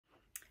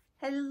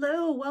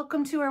Hello,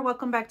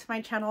 welcome back to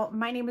my channel.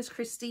 My name is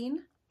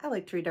Christine. I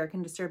like to read dark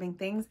and disturbing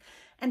things,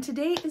 and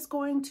today is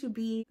going to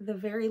be the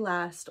very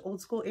last Old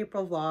School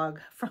April vlog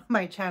from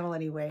my channel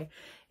anyway.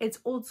 It's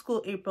Old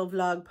School April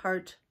vlog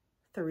part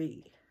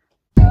 3.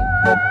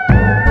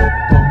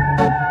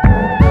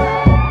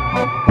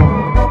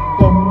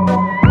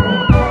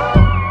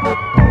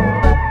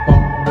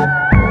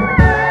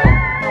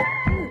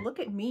 Look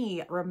at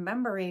me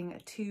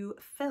remembering to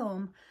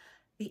film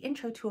the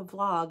intro to a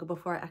vlog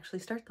before I actually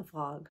start the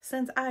vlog.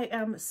 Since I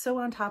am so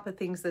on top of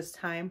things this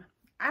time,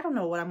 I don't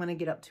know what I'm going to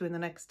get up to in the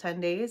next 10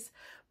 days,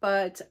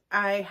 but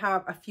I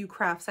have a few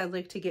crafts I'd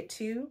like to get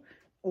to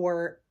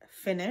or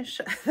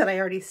finish that I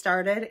already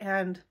started.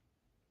 And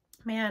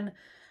man,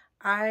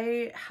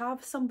 I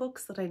have some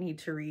books that I need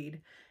to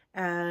read,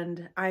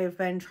 and I've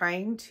been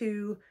trying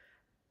to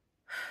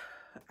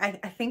I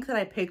think that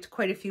I picked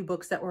quite a few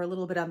books that were a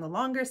little bit on the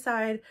longer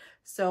side,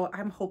 so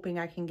I'm hoping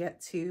I can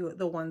get to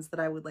the ones that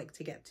I would like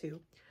to get to.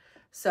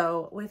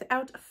 So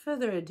without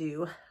further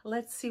ado,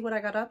 let's see what I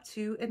got up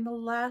to in the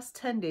last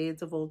 10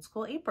 days of Old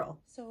School April.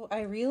 So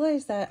I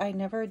realized that I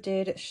never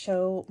did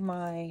show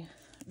my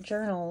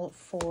journal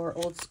for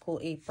Old School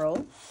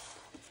April,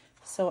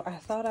 so I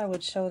thought I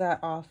would show that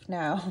off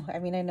now. I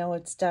mean, I know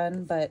it's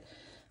done, but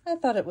I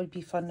thought it would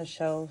be fun to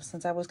show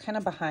since I was kind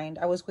of behind.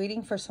 I was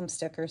waiting for some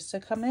stickers to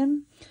come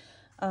in.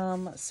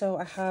 So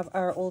I have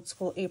our Old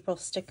School April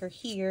sticker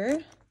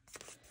here.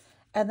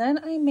 And then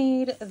I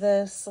made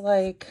this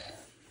like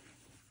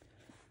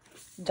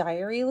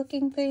diary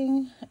looking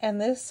thing. And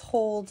this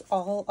holds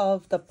all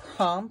of the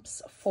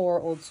prompts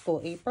for Old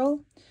School April.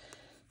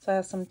 So I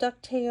have some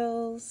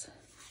DuckTales.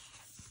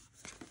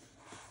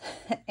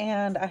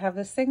 And I have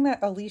this thing that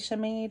Alicia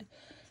made.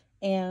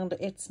 And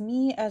it's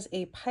me as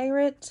a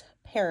pirate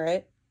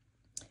parrot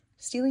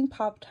stealing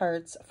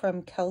Pop-Tarts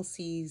from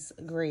Kelsey's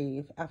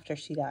grave after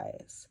she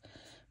dies.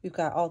 We've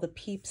got all the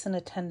peeps in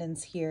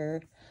attendance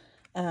here,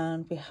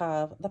 and we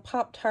have the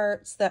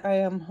Pop-Tarts that I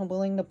am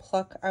willing to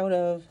pluck out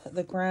of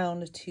the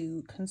ground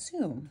to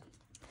consume.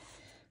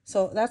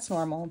 So that's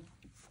normal.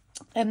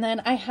 And then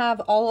I have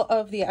all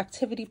of the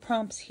activity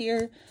prompts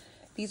here.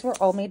 These were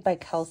all made by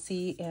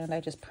Kelsey, and I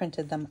just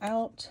printed them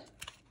out.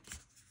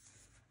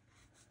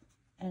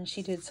 And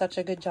she did such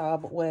a good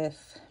job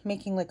with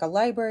making like a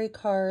library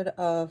card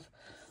of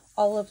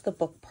all of the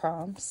book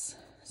prompts.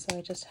 So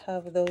I just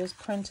have those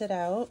printed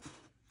out.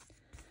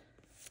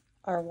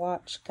 Our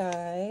watch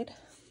guide.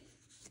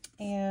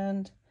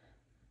 And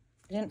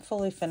I didn't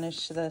fully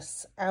finish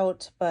this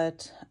out,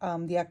 but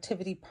the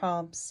activity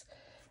prompts,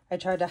 I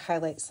tried to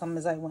highlight some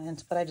as I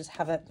went, but I just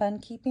haven't been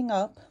keeping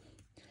up.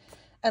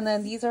 And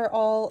then these are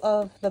all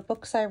of the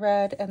books I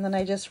read, and then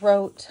I just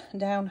wrote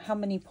down how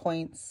many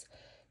points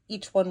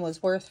each one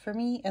was worth for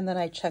me, and then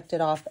I checked it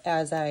off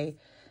as I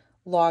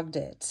logged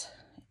it,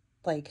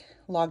 like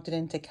logged it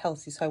into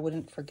Kelsey so I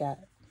wouldn't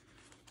forget.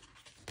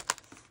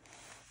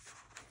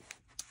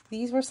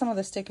 These were some of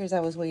the stickers I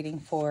was waiting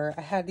for.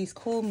 I had these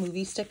cool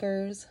movie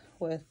stickers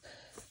with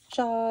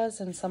Jaws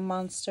and some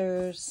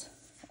monsters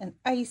and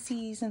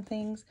ices and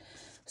things.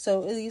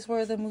 So these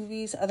were the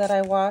movies that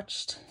I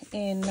watched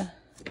in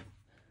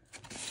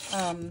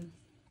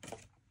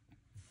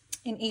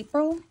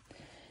April.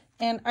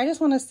 And I just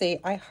want to say,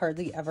 I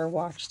hardly ever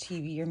watch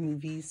TV or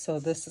movies,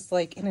 so this is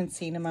like an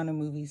insane amount of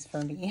movies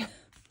for me.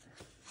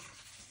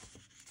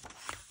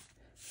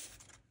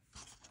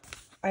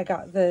 I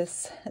got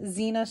this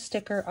Xena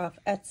sticker off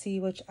Etsy,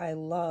 which I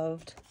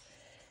loved.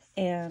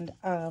 And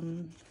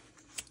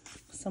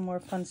some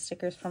more fun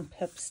stickers from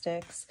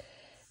Pipsticks.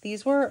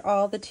 These were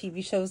all the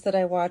TV shows that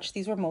I watched.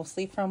 These were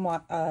mostly from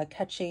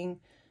catching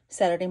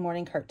Saturday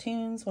morning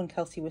cartoons when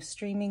Kelsey was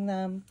streaming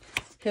them.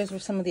 Here's were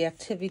some of the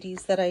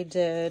activities that I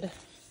did.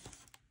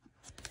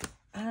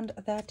 And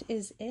that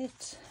is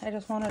it. I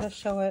just wanted to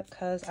show it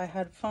because I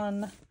had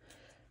fun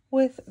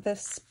with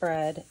this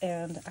spread,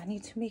 and I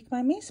need to make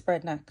my May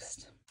spread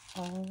next.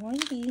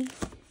 Alrighty.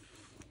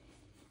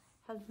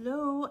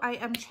 Hello, I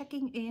am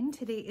checking in.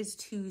 Today is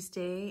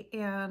Tuesday,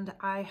 and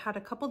I had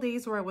a couple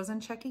days where I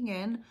wasn't checking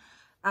in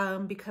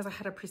because I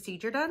had a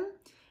procedure done,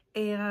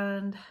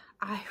 and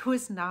I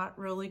was not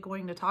really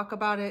going to talk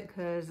about it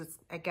because it's,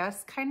 I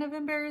guess, kind of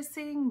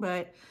embarrassing,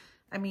 but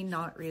I mean,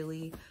 not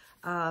really.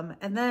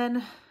 And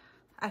then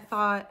I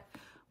thought,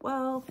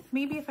 well,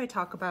 maybe if I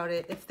talk about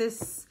it, if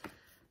this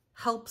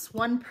helps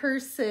one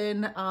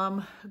person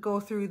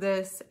go through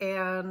this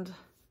and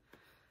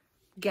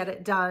get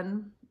it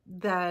done,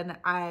 then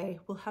I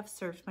will have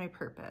served my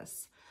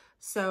purpose.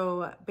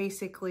 So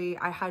basically,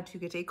 I had to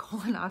get a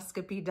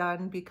colonoscopy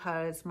done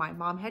because my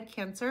mom had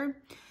cancer.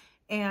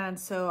 And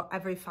so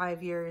every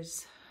 5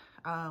 years,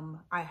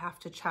 I have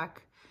to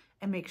check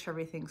and make sure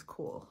everything's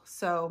cool.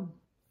 So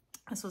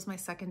this was my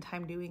second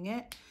time doing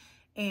it.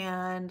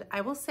 And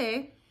I will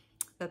say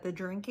that the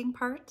drinking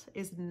part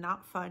is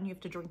not fun. You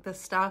have to drink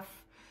this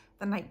stuff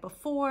the night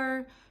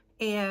before,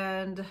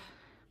 and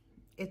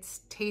it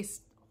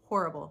tastes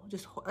horrible.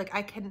 Just like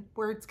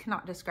words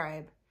cannot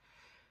describe.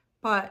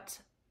 But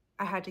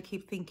I had to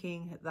keep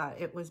thinking that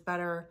it was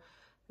better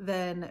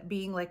than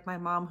being like my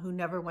mom who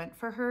never went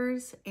for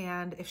hers.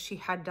 And if she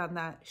had done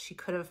that, she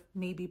could have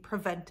maybe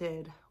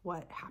prevented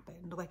what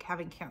happened, like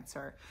having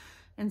cancer.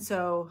 And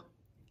so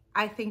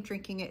I think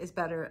drinking it is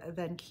better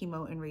than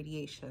chemo and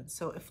radiation.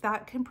 So if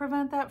that can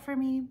prevent that for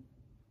me,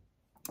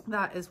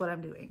 that is what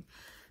I'm doing.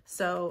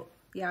 So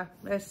yeah,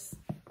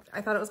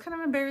 I thought it was kind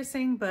of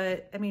embarrassing,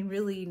 but I mean,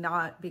 really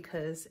not,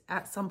 because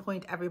at some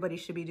point everybody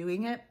should be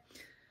doing it.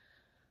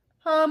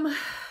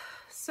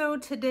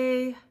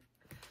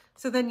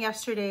 So then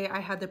yesterday I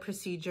had the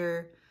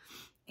procedure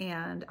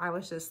and I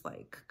was just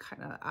like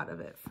kind of out of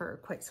it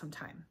for quite some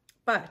time,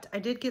 but I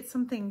did get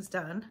some things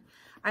done.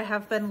 I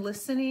have been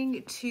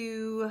listening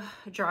to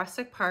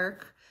Jurassic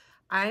Park.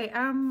 I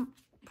am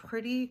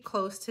pretty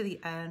close to the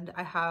end.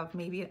 I have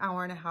maybe an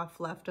hour and a half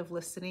left of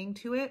listening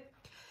to it.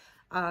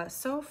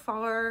 So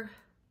far,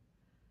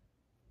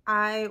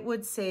 I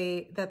would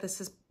say that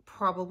this is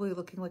probably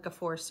looking like a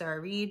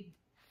 4-star read,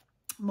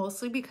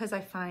 mostly because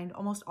I find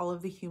almost all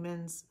of the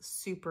humans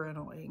super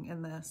annoying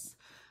in this.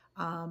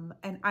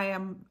 And I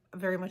am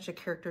very much a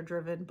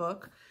character-driven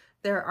book.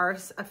 There are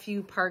a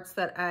few parts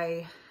that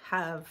I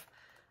have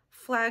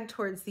flagged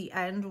towards the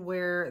end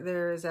where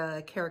there's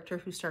a character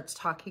who starts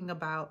talking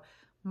about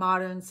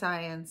modern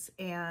science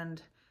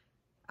and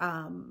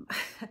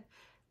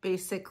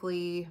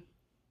basically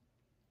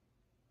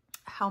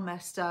how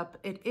messed up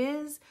it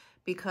is,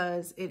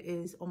 because it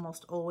is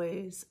almost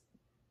always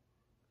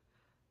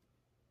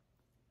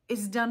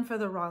done for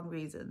the wrong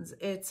reasons.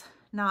 It's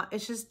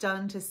just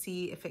done to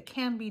see if it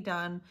can be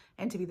done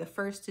and to be the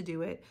first to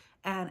do it.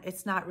 And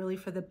it's not really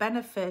for the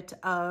benefit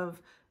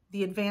of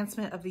the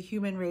advancement of the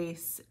human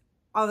race,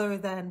 other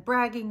than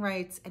bragging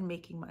rights and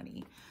making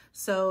money.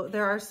 So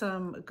there are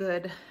some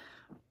good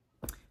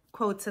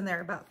quotes in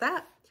there about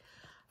that.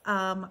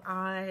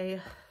 I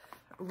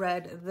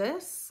read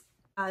this.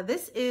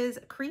 This is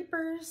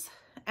Creepers,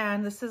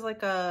 and this is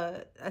like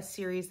a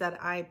series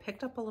that I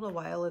picked up a little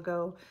while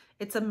ago.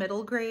 It's a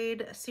middle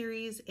grade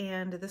series,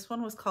 and this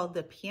one was called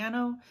The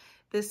Piano.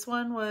 This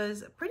one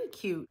was pretty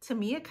cute. To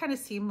me, it kind of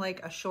seemed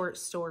like a short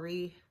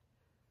story,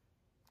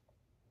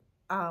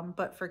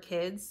 but for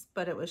kids,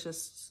 but it was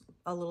just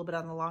a little bit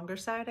on the longer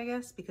side, I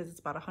guess, because it's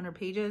about 100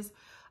 pages.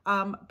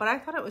 But I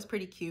thought it was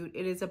pretty cute.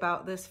 It is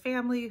about this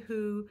family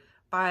who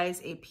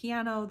buys a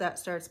piano that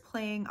starts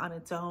playing on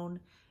its own,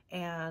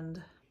 and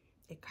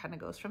it kind of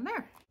goes from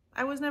there.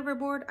 I was never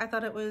bored. I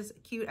thought it was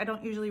cute. I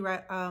don't usually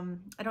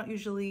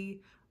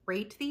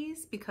rate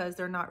these because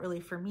they're not really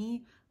for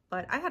me,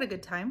 but I had a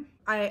good time.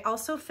 I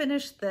also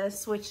finished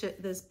this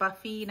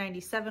Buffy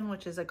 97,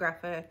 which is a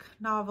graphic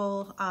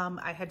novel.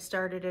 I had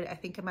started it, I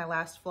think, in my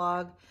last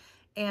vlog,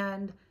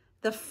 and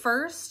the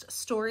first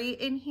story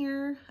in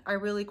here I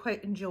really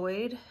quite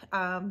enjoyed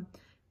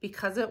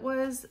because it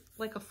was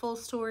like a full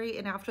story,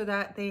 and after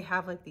that they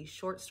have like these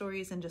short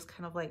stories and just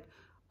kind of like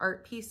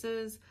art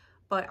pieces.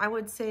 But I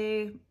would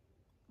say,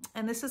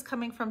 and this is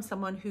coming from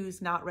someone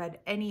who's not read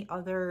any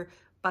other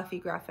Buffy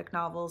graphic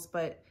novels,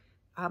 but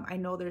I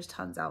know there's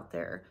tons out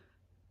there.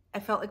 I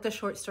felt like the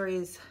short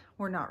stories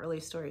were not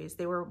really stories.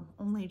 They were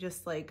only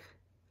just like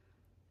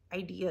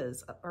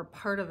ideas or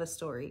part of a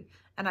story,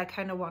 and I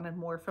kind of wanted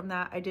more from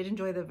that. I did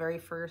enjoy the very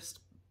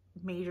first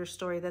major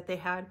story that they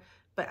had,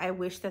 but I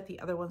wish that the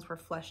other ones were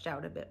fleshed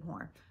out a bit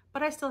more.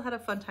 But I still had a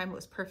fun time. It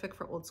was perfect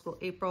for old school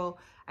April.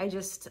 I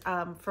just,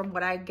 from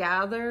what I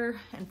gather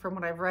and from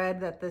what I've read,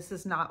 that this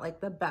is not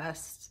like the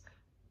best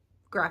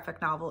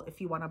graphic novel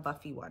if you want a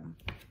Buffy one.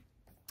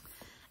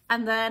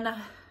 And then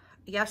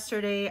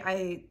yesterday,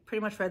 I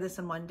pretty much read this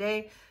in one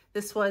day.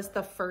 This was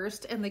the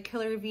first in the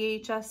Killer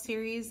VHS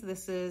series.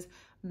 This is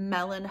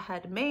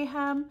Melonhead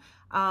Mayhem.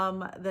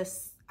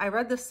 I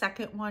read the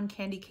second one,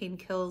 Candy Cane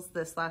Kills,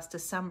 this last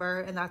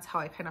December, and that's how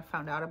I kind of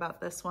found out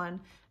about this one.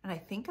 And I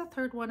think a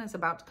third one is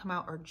about to come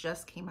out or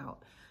just came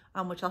out,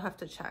 which I'll have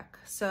to check.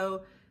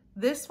 So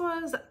this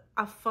was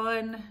a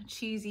fun,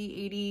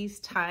 cheesy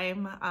 80s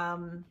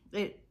time.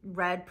 It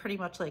read pretty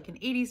much like an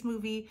 80s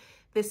movie.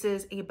 This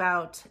is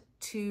about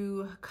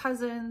two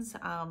cousins,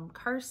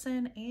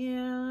 Carson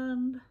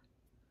and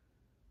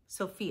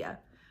Sophia.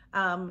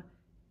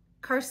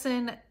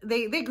 Carson,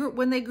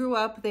 when they grew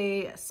up,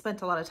 they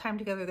spent a lot of time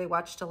together. They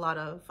watched a lot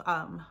of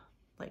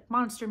like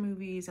monster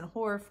movies and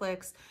horror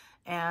flicks.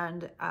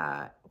 And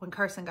when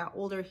Carson got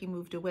older, he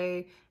moved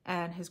away,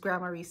 and his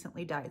grandma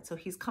recently died. So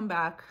he's come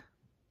back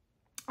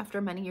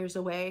after many years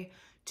away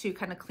to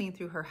kind of clean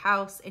through her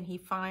house, and he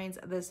finds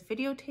this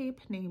videotape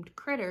named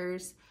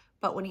Critters.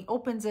 But when he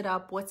opens it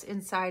up, what's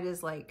inside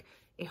is like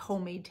a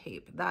homemade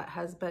tape that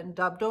has been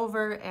dubbed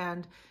over,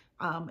 and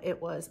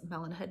it was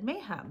Melonhead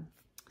Mayhem.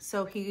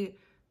 So he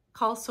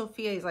calls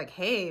Sophia. He's like,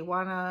 hey,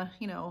 wanna,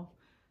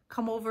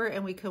 come over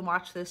and we can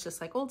watch this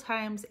just like old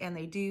times. And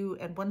they do.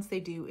 And once they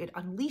do, it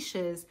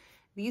unleashes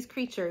these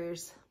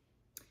creatures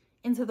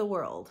into the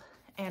world.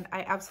 And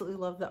I absolutely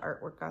love the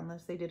artwork on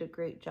this. They did a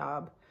great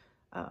job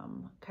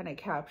kind of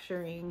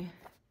capturing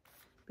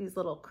these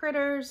little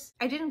critters.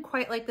 I didn't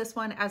quite like this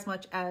one as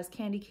much as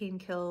Candy Cane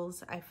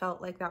Kills. I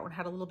felt like that one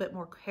had a little bit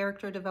more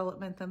character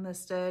development than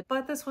this did,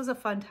 but this was a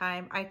fun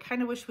time. I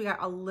kind of wish we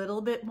got a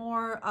little bit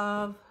more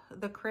of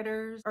the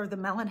critters or the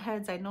melon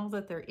heads. I know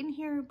that they're in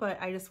here,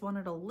 but I just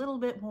wanted a little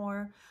bit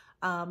more.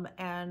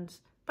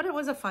 But it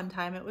was a fun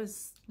time. It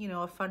was, you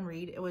know, a fun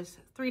read. It was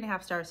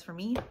 3.5 stars for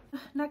me.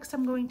 Next,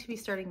 I'm going to be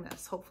starting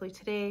this hopefully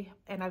today,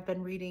 and I've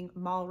been reading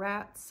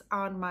Mallrats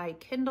on my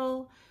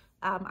Kindle.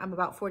 I'm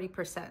about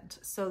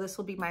 40%. So this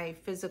will be my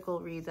physical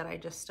read that I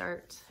just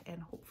start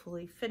and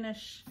hopefully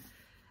finish.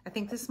 I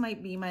think this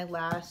might be my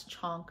last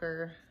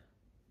chonker.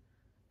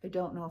 I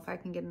don't know if I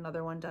can get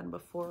another one done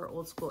before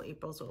Old School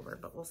April's over,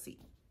 but we'll see.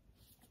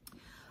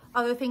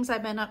 Other things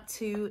I've been up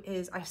to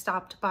is I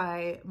stopped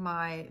by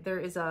there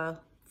is a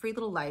free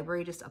little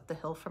library just up the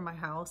hill from my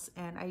house,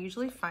 and I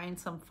usually find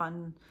some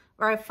fun,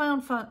 or I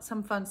found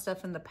some fun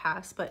stuff in the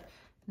past, but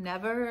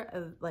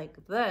never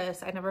like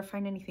this. I never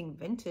find anything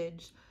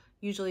vintage.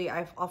 Usually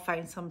I'll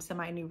find some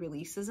semi-new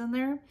releases in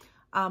there,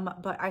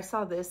 but I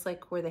saw this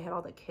like where they had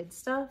all the kids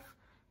stuff,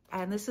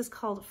 and this is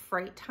called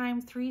Fright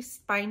Time, 3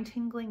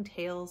 Spine-Tingling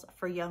Tales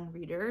for Young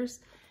Readers,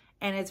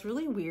 and it's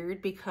really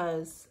weird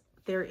because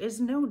there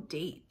is no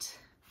date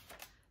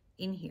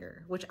in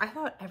here, which I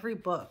thought every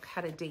book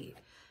had a date.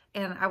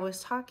 And I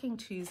was talking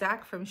to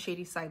Zach from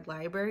Shady Side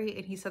Library,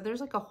 and he said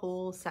there's like a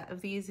whole set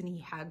of these, and he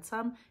had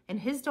some, and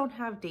his don't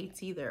have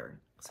dates either.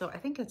 So I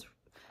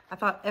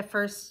thought at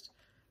first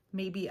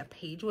maybe a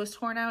page was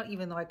torn out,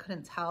 even though I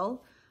couldn't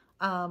tell.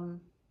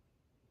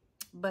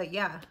 But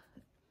yeah,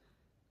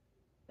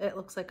 it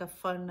looks like a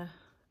fun,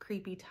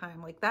 creepy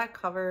time. Like that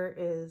cover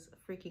is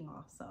freaking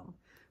awesome.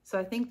 So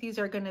I think these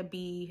are gonna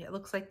be, it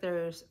looks like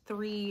there's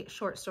 3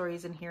 short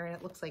stories in here, and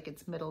it looks like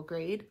it's middle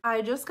grade.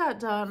 I just got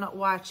done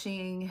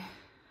watching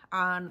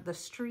on the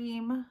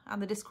stream, on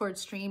the Discord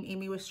stream.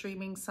 Amy was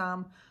streaming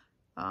some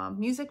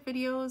music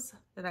videos,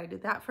 and I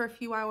did that for a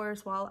few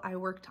hours while I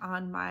worked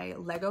on my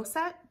Lego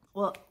set.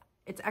 Well,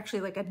 it's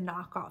actually like a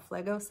knockoff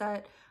Lego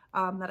set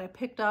that I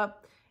picked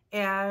up,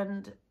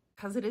 and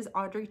because it is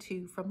Audrey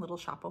 2 from Little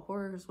Shop of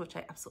Horrors, which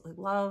I absolutely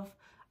love.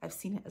 I've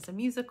seen it as a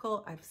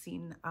musical. I've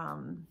seen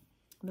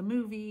the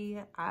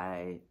movie.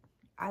 I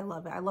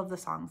love it. I love the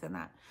songs in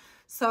that.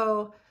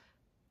 So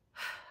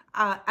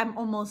I'm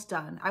almost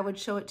done. I would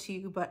show it to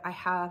you, but I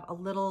have a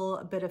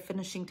little bit of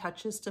finishing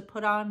touches to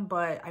put on,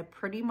 but I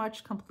pretty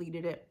much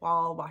completed it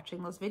while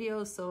watching those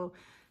videos. So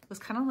it was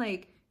kind of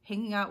like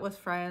hanging out with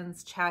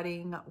friends,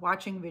 chatting,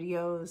 watching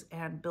videos,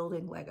 and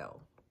building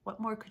Lego. What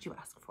more could you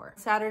ask for?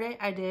 Saturday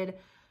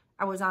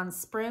I was on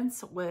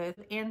sprints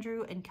with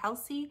Andrew and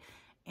Kelsey,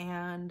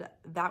 and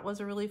that was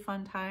a really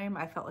fun time.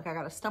 I felt like I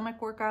got a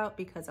stomach workout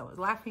because I was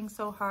laughing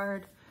so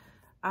hard.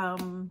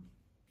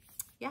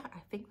 Yeah, I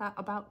think that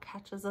about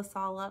catches us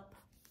all up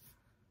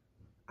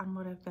on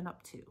what I've been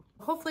up to.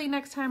 Hopefully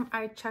next time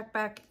I check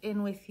back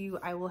in with you,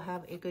 I will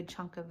have a good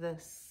chunk of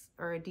this,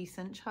 or a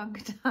decent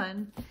chunk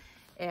done.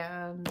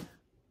 And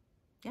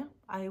yeah,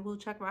 I will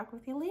check back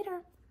with you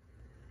later.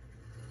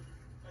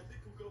 I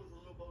think we'll go with a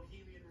little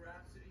Bohemian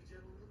Rhapsody,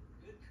 gentlemen.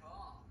 Good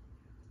call.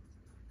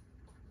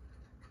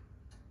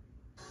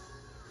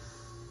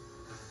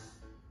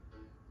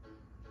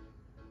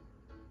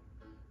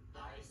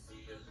 I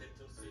see a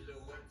little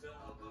silhouette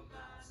of a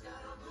man.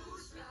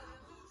 Scaramouche,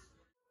 Scaramouche.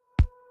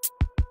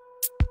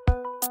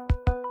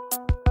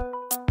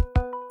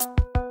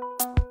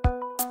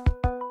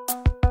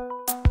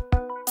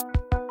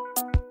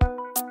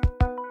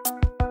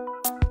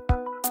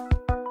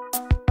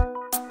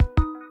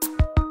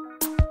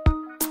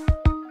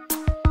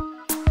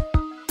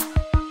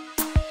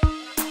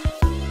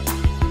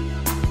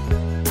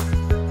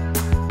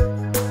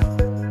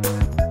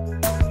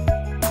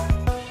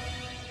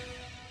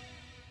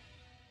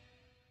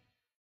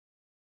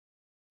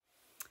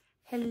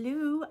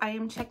 Hello, I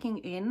am checking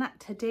in.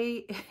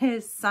 Today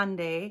is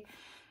Sunday,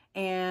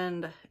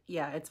 and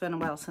yeah, it's been a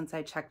while since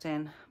I checked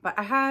in, but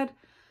I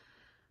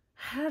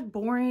had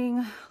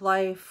boring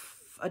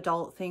life,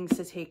 adult things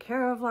to take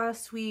care of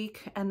last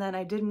week, and then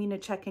I did mean to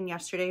check in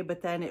yesterday,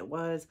 but then it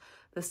was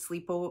the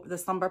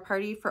slumber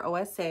party for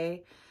OSA,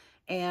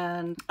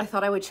 and I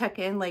thought I would check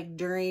in like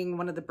during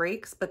one of the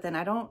breaks, but then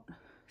I don't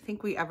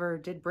think we ever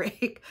did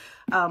break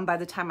by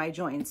the time I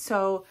joined.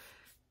 So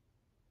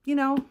you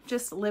know,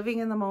 just living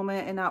in the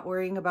moment and not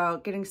worrying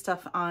about getting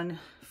stuff on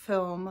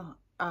film,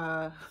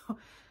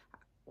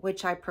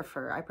 which I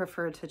prefer. I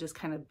prefer to just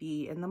kind of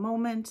be in the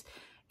moment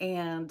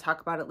and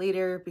talk about it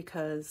later,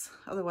 because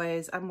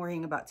otherwise I'm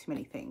worrying about too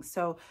many things.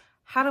 So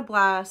had a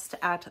blast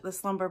at the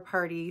slumber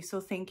party. So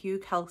thank you,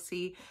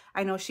 Kelsey.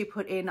 I know she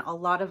put in a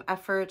lot of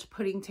effort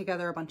putting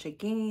together a bunch of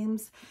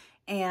games,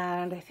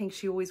 and I think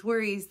she always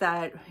worries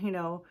that, you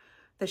know,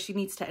 that she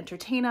needs to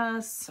entertain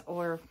us,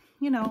 or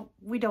you know,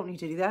 we don't need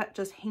to do that.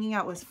 Just hanging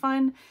out was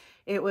fun.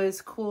 It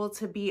was cool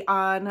to be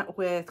on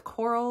with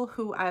Coral,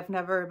 who I've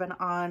never been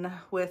on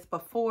with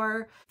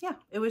before. Yeah,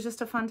 it was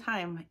just a fun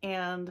time.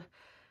 And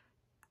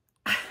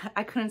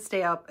I couldn't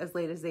stay up as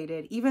late as they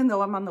did, even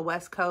though I'm on the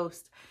West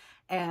Coast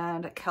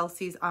and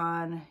Kelsey's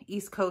on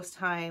East Coast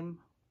time,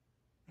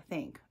 I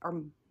think,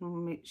 or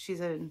she's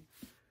in,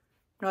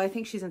 no, I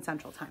think she's in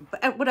Central time,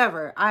 but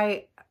whatever.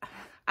 I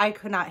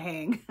could not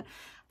hang.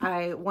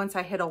 Once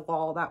I hit a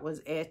wall, that was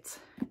it.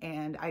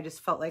 And I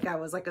just felt like I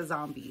was like a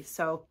zombie.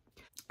 So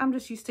I'm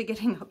just used to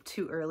getting up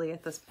too early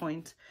at this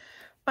point.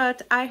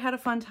 But I had a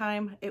fun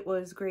time. It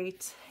was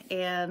great.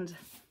 And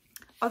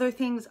other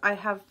things I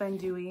have been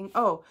doing.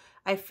 Oh,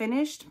 I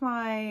finished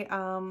my,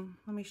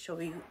 let me show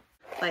you,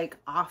 like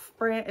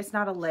off-brand. It's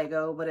not a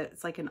Lego, but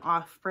it's like an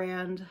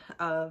off-brand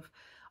of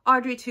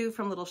Audrey 2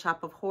 from Little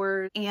Shop of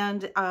Horrors.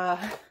 And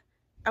I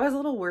was a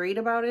little worried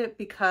about it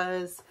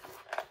because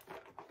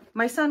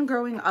my son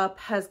growing up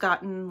has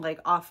gotten like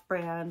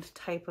off-brand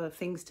type of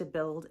things to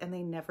build and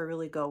they never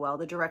really go well.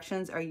 The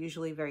directions are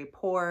usually very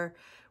poor.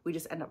 We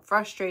just end up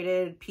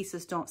frustrated.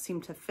 Pieces don't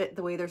seem to fit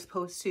the way they're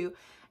supposed to.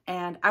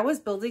 And I was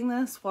building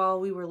this while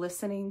we were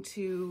listening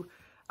to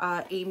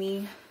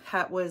Amy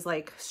was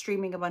like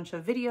streaming a bunch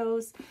of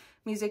videos,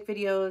 music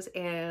videos,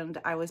 and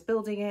I was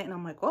building it and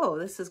I'm like, whoa,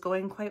 this is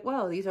going quite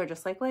well. These are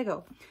just like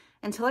Lego.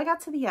 Until I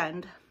got to the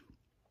end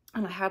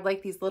and I had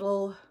like these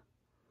little,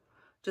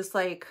 just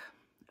like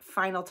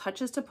final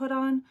touches to put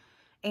on,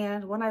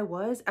 and when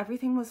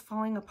everything was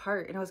falling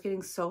apart and I was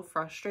getting so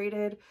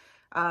frustrated.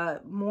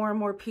 More and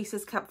more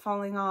pieces kept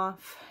falling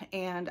off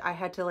and I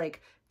had to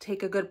like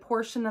take a good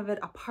portion of it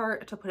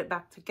apart to put it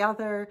back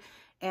together,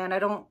 and I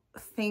don't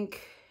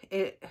think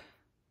it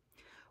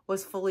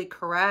was fully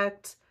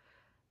correct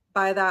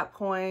by that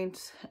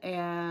point,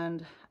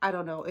 and I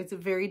don't know, it's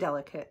very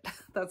delicate.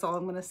 That's all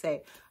I'm gonna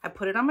say. I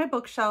put it on my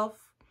bookshelf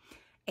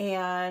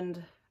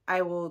and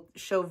I will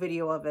show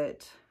video of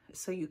it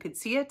so you could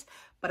see it,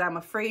 but I'm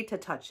afraid to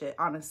touch it,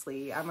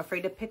 honestly. I'm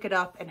afraid to pick it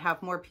up and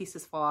have more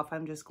pieces fall off.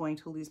 I'm just going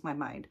to lose my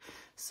mind.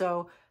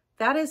 So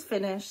that is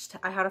finished.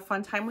 I had a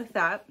fun time with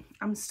that.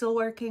 I'm still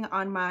working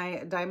on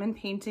my diamond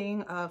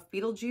painting of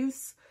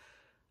Beetlejuice.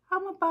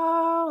 I'm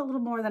about a little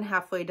more than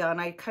halfway done.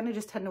 I kind of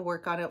just tend to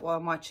work on it while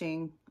I'm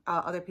watching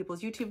other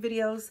people's YouTube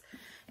videos.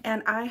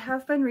 And I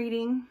have been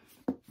reading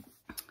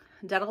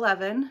Dead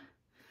 11.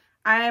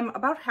 I'm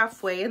about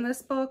halfway in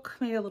this book,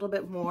 maybe a little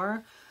bit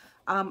more.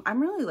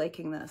 I'm really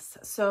liking this.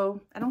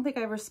 So I don't think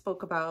I ever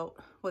spoke about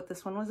what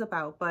this one was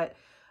about, but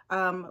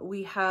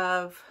we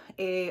have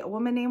a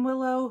woman named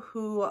Willow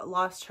who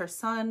lost her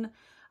son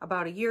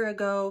about a year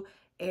ago,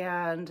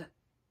 and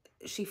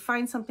she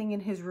finds something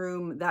in his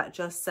room that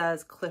just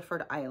says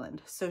Clifford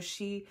Island. So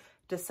she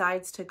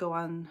decides to go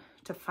on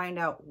to find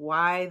out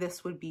why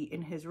this would be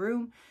in his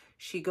room.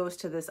 She goes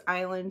to this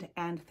island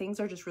and things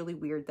are just really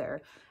weird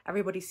there.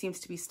 Everybody seems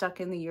to be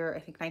stuck in the year, I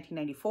think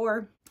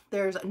 1994.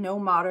 There's no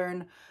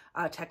modern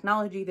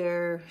technology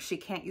there. She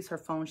can't use her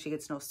phone. She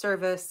gets no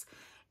service.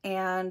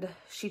 And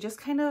she just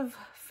kind of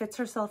fits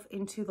herself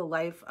into the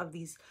life of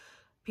these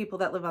people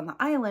that live on the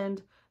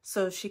island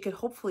so she could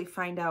hopefully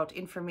find out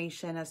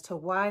information as to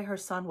why her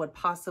son would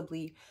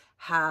possibly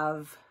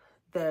have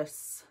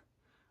this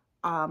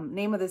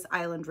name of this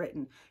island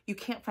written. You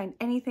can't find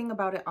anything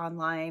about it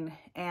online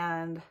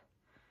and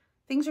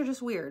things are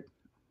just weird.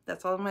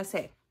 That's all I'm gonna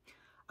say.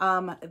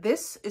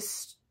 This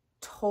is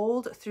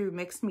told through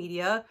mixed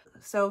media.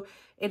 So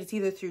it's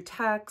either through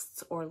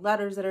texts or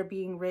letters that are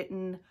being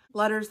written,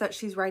 letters that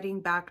she's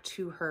writing back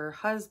to her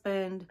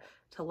husband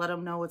to let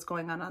him know what's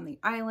going on the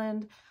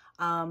island.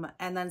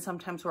 And then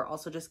sometimes we're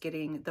also just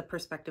getting the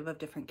perspective of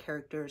different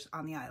characters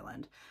on the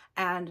island.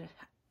 And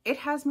it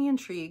has me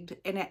intrigued.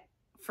 And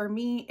for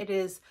me, it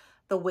is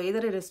the way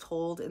that it is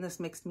told in this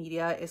mixed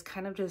media is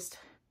kind of just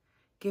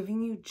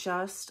giving you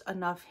just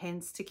enough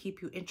hints to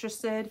keep you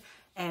interested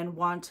and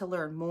want to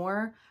learn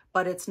more,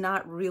 but it's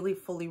not really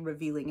fully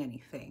revealing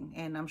anything.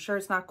 And I'm sure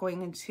it's not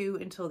going into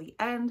until the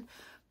end,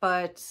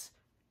 but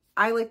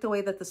I like the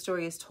way that the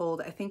story is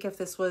told. I think if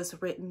this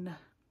was written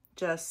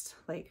just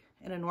like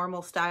in a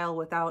normal style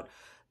without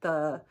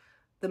the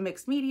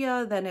mixed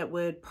media, then it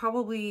would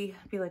probably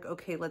be like,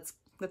 okay, let's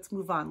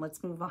move on,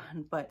 let's move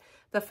on. But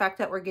the fact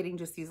that we're getting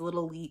just these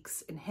little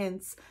leaks and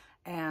hints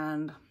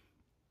and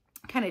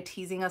kind of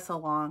teasing us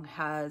along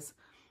has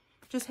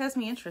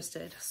me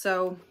interested.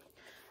 So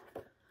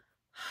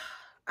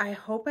I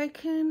hope I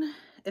can,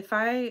 if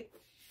I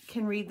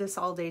can read this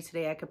all day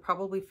today, I could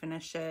probably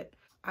finish it.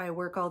 I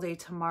work all day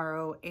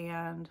tomorrow,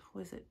 and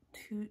was it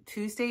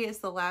Tuesday is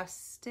the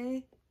last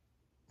day?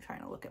 I'm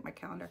trying to look at my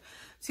calendar.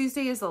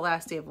 Tuesday is the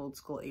last day of Old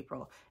School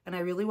April, and I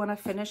really want to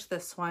finish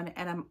this one.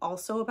 And I'm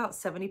also about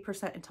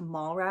 70% into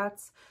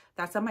Mallrats.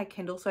 That's on my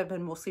Kindle, so I've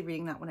been mostly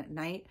reading that one at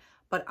night,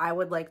 but I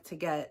would like to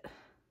get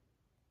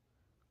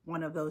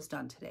one of those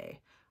done today.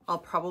 I'll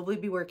probably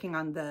be working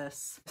on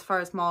this. As far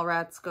as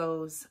Mallrats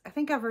goes, I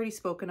think I've already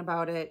spoken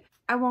about it.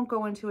 I won't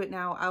go into it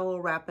now. I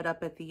will wrap it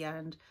up at the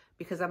end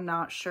because I'm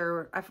not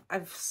sure.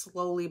 I've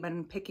slowly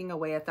been picking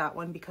away at that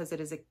one because it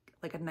is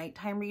like a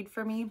nighttime read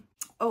for me.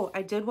 Oh,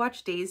 I did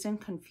watch Dazed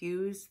and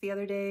Confused the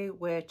other day,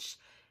 which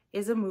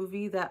is a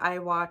movie that I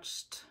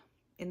watched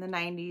in the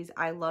 90s.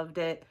 I loved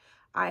it.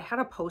 I had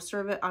a poster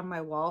of it on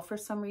my wall for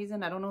some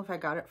reason. I don't know if I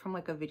got it from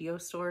like a video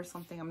store or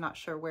something. I'm not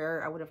sure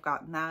where I would have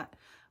gotten that,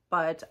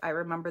 but I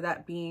remember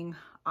that being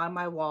on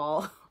my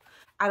wall.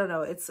 I don't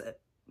know. It's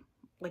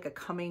like a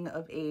coming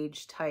of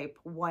age type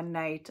one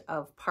night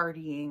of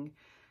partying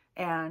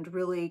and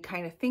really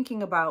kind of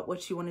thinking about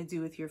what you want to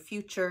do with your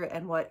future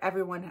and what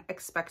everyone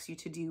expects you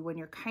to do when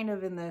you're kind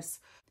of in this,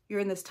 you're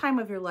in this time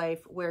of your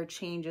life where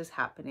change is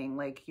happening,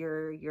 like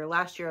your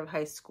last year of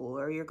high school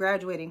or you're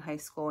graduating high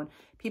school, and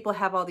people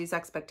have all these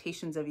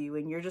expectations of you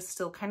and you're just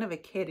still kind of a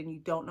kid and you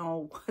don't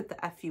know what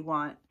the F you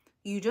want.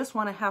 You just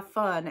want to have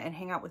fun and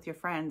hang out with your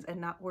friends and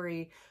not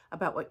worry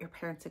about what your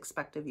parents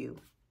expect of you.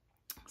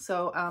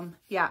 So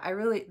yeah,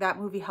 that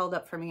movie held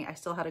up for me. I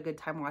still had a good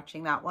time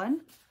watching that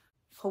one.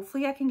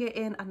 Hopefully I can get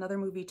in another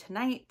movie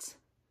tonight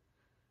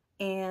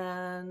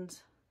and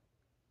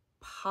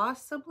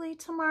possibly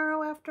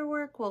tomorrow after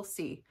work. We'll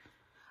see.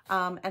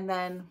 And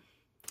then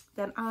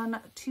on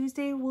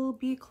Tuesday we'll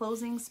be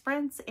closing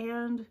sprints,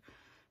 and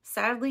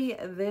sadly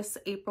this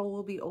April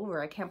will be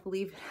over. I can't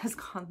believe it has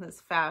gone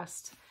this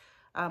fast.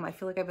 I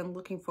feel like I've been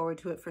looking forward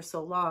to it for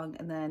so long,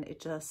 and then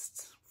it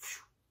just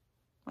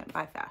went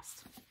by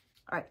fast.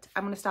 All right,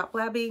 I'm going to stop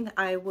blabbing.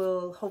 I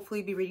will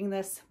hopefully be reading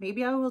this.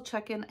 Maybe I will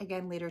check in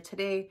again later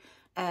today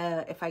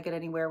if I get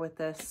anywhere with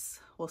this.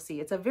 We'll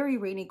see. It's a very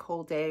rainy,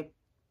 cold day,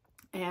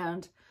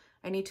 and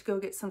I need to go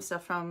get some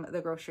stuff from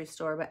the grocery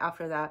store. But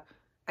after that,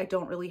 I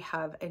don't really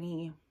have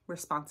any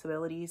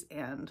responsibilities,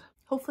 and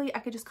hopefully I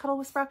could just cuddle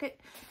with Sprocket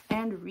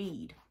and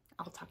read.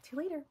 I'll talk to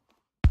you later.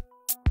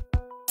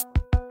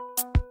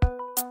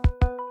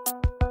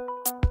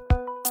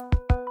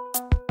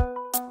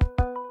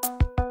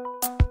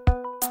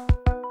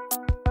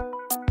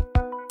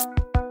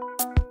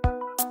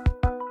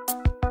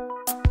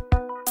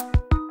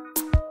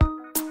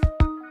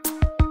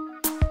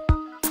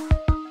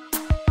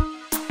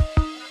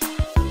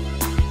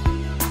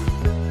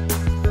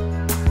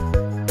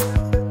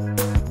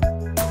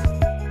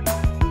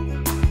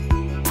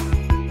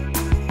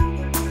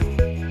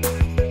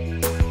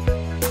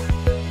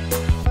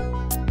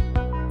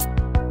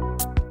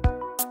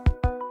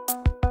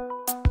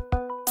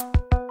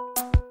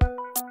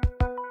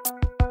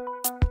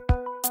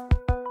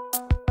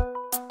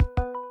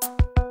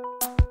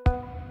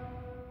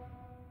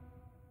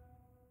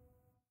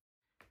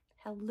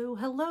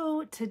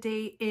 Hello.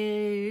 Today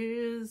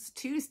is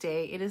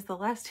Tuesday. It is the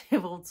last day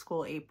of Old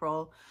School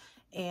April,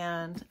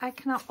 and I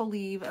cannot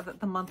believe that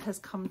the month has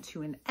come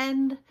to an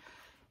end.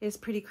 It's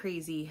pretty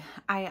crazy.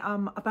 I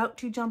am about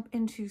to jump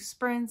into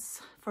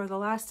sprints for the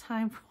last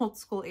time for Old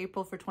School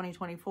April for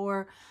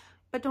 2024,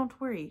 but don't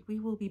worry, we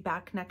will be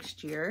back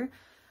next year.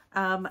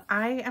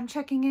 I am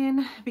checking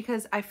in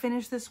because I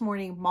finished this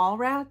morning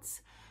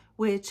Mallrats,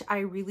 which I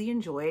really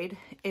enjoyed.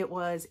 It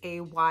was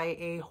a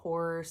YA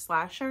horror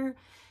slasher.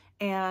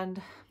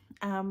 And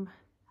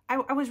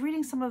I was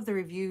reading some of the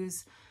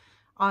reviews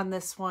on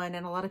this one,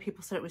 and a lot of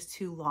people said it was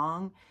too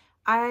long.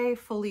 I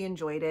fully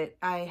enjoyed it.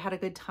 I had a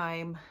good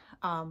time,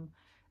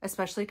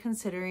 especially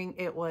considering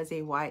it was a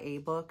YA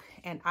book.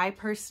 And I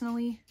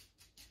personally,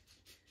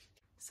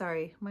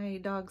 sorry, my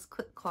dog's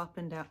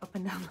clip-clopping up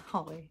and down the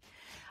hallway.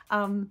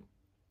 I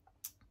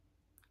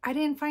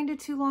didn't find it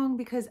too long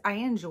because I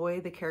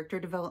enjoy the character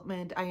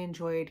development. I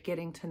enjoyed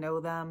getting to know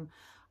them.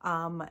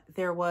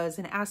 There was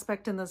an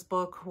aspect in this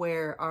book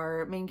where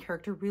our main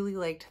character really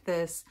liked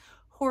this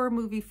horror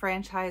movie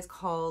franchise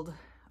called,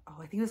 oh,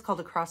 I think it was called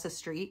Across the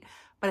Street,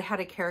 but it had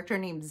a character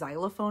named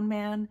Xylophone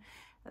Man,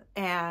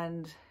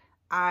 and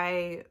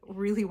I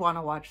really want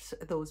to watch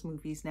those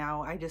movies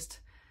now. I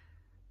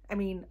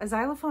mean, a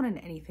xylophone in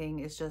anything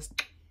is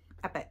just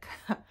epic.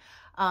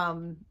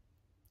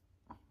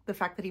 The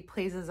fact that he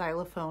plays a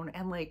xylophone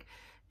and like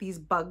these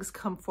bugs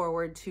come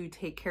forward to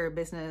take care of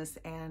business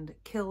and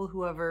kill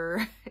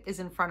whoever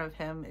is in front of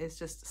him is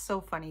just so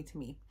funny to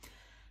me.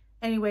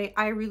 Anyway,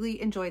 I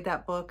really enjoyed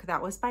that book.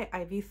 That was by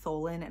Ivy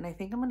Tholen, and I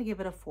think I'm going to give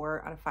it a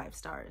 4 out of 5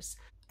 stars.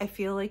 I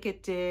feel like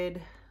it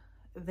did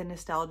the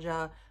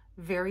nostalgia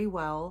very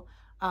well.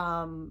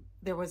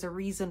 There was a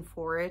reason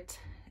for it.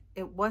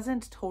 It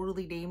wasn't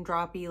totally name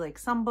droppy like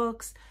some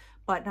books,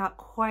 but not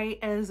quite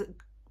as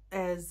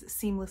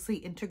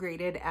seamlessly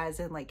integrated as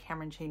in like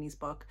Cameron Chaney's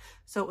book.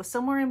 So it was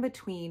somewhere in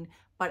between,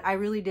 but I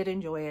really did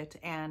enjoy it.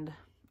 And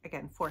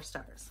again, 4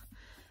 stars.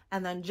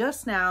 And then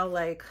just now,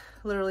 like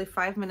literally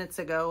 5 minutes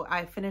ago,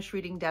 I finished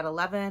reading Dead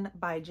 11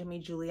 by Jimmy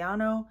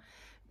Giuliano.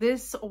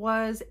 This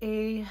was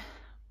a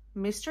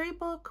mystery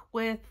book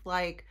with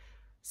like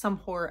some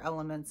horror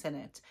elements in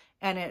it.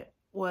 And it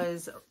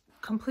was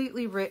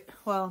completely written,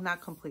 well,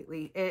 not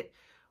completely. It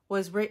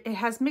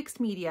has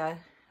mixed media,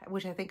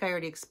 which I think I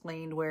already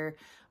explained, where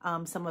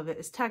some of it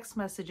is text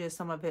messages,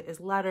 some of it is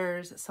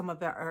letters, some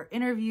of it are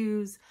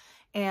interviews,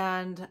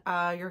 and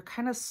you're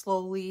kind of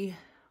slowly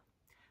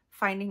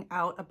finding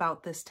out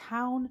about this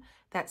town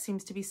that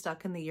seems to be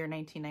stuck in the year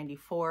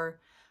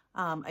 1994,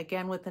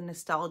 again with the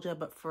nostalgia,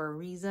 but for a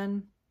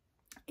reason.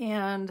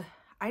 And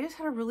I just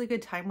had a really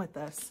good time with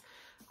this.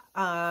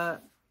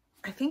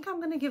 I think I'm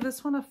going to give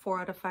this one a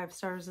 4 out of 5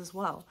 stars as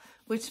well,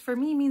 which for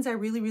me means I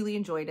really, really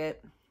enjoyed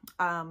it.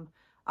 A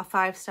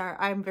 5-star,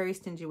 I'm very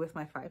stingy with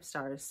my 5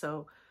 stars,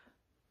 so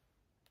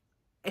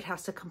it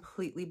has to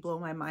completely blow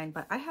my mind,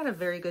 but I had a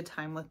very good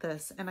time with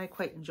this and I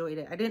quite enjoyed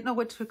it. I didn't know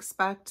what to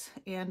expect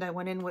and I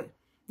went in with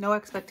no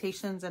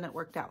expectations and it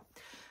worked out.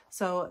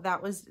 So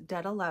that was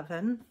Dead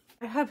 11.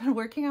 I have been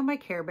working on my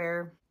Care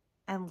Bear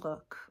and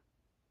look,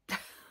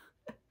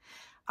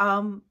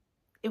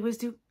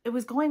 it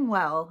was going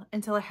well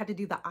until I had to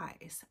do the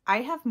eyes.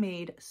 I have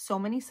made so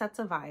many sets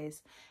of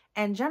eyes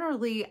and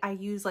generally I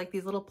use like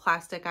these little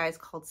plastic eyes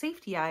called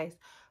safety eyes,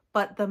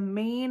 but the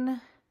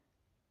main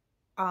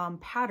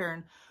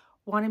pattern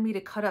wanted me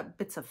to cut up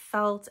bits of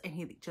felt and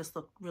he just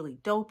looked really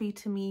dopey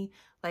to me.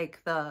 Like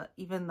I'll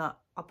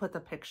put the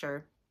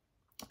picture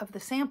of the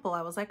sample.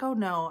 I was like, oh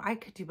no, I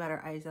could do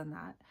better eyes than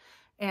that.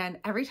 And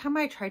every time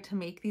I tried to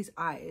make these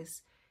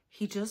eyes,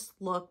 he just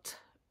looked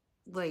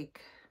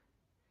like,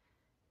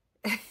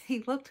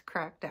 he looked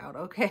cracked out,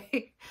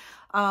 okay?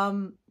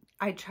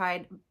 I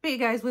tried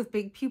big eyes with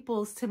big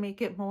pupils to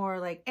make it more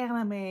like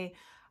anime.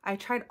 I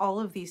tried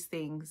all of these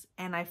things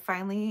and I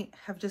finally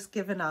have just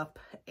given up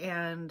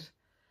and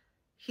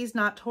he's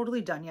not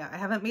totally done yet. I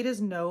haven't made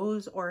his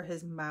nose or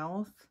his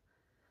mouth,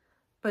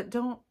 but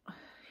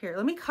here,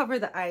 let me cover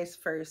the eyes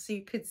first so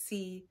you could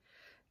see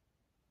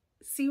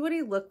what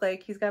he looked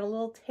like. He's got a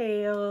little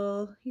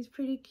tail. He's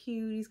pretty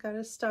cute. He's got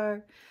a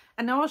star.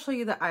 And now I'll show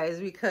you the eyes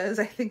because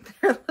I think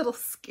they're a little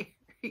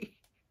scary.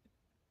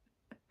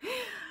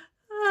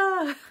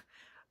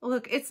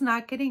 Look, it's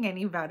not getting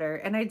any better.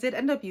 And I did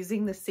end up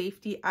using the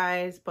safety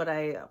eyes, but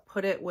I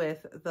put it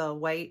with the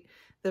white.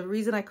 The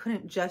reason I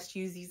couldn't just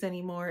use these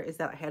anymore is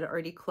that I had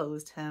already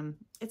closed him.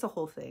 It's a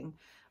whole thing.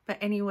 But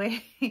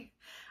anyway,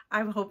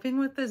 I'm hoping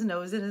with his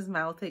nose and his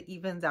mouth, it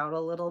evens out a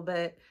little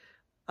bit.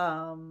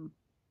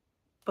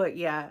 But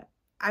yeah,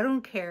 I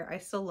don't care. I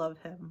still love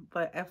him,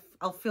 but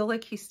I'll feel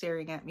like he's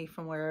staring at me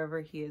from wherever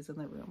he is in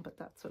the room, but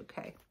that's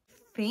okay.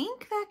 I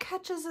think that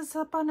catches us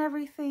up on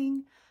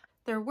everything.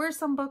 There were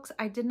some books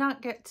I did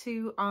not get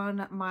to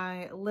on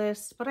my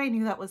list, but I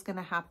knew that was going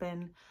to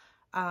happen.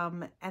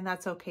 And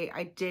that's okay.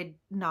 I did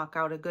knock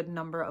out a good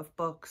number of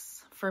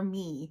books for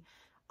me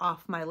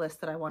off my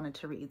list that I wanted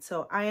to read.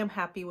 So I am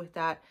happy with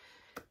that.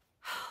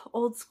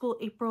 Old School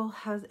April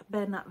has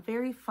been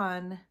very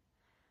fun.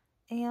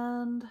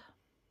 And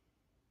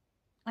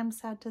I'm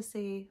sad to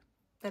say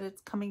that it's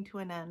coming to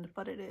an end,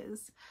 but it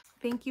is.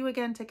 Thank you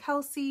again to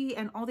Kelsey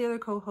and all the other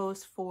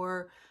co-hosts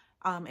for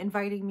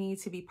inviting me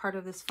to be part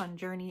of this fun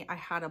journey. I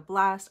had a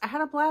blast. I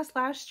had a blast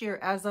last year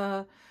as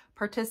a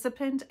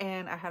participant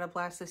and I had a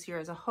blast this year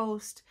as a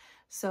host.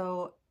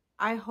 So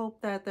I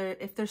hope that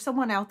if there's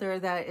someone out there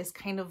that is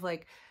kind of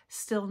like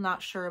still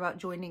not sure about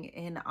joining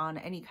in on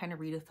any kind of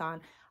readathon,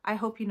 I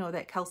hope you know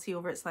that Kelsey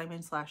over at Slime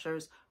and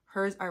Slashers,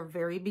 hers are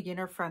very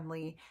beginner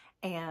friendly.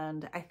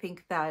 And I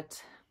think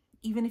that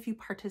even if you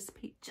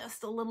participate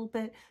just a little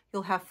bit,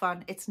 you'll have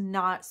fun. It's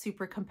not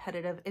super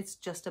competitive. It's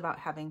just about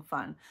having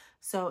fun.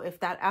 So if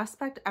that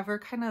aspect ever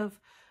kind of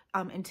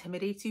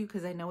intimidates you,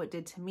 because I know it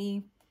did to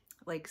me,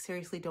 like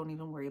seriously, don't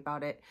even worry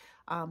about it.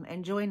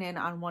 And join in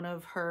on one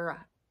of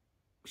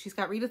she's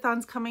got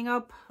readathons coming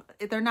up.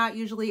 They're not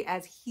usually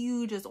as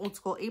huge as Old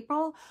School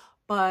April,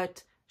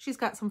 but she's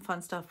got some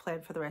fun stuff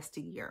planned for the rest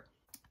of the year.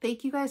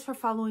 Thank you guys for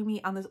following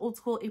me on this Old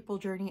School April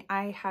journey.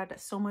 I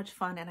had so much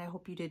fun and I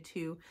hope you did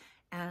too.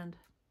 And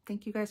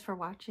thank you guys for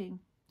watching.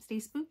 Stay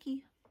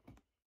spooky.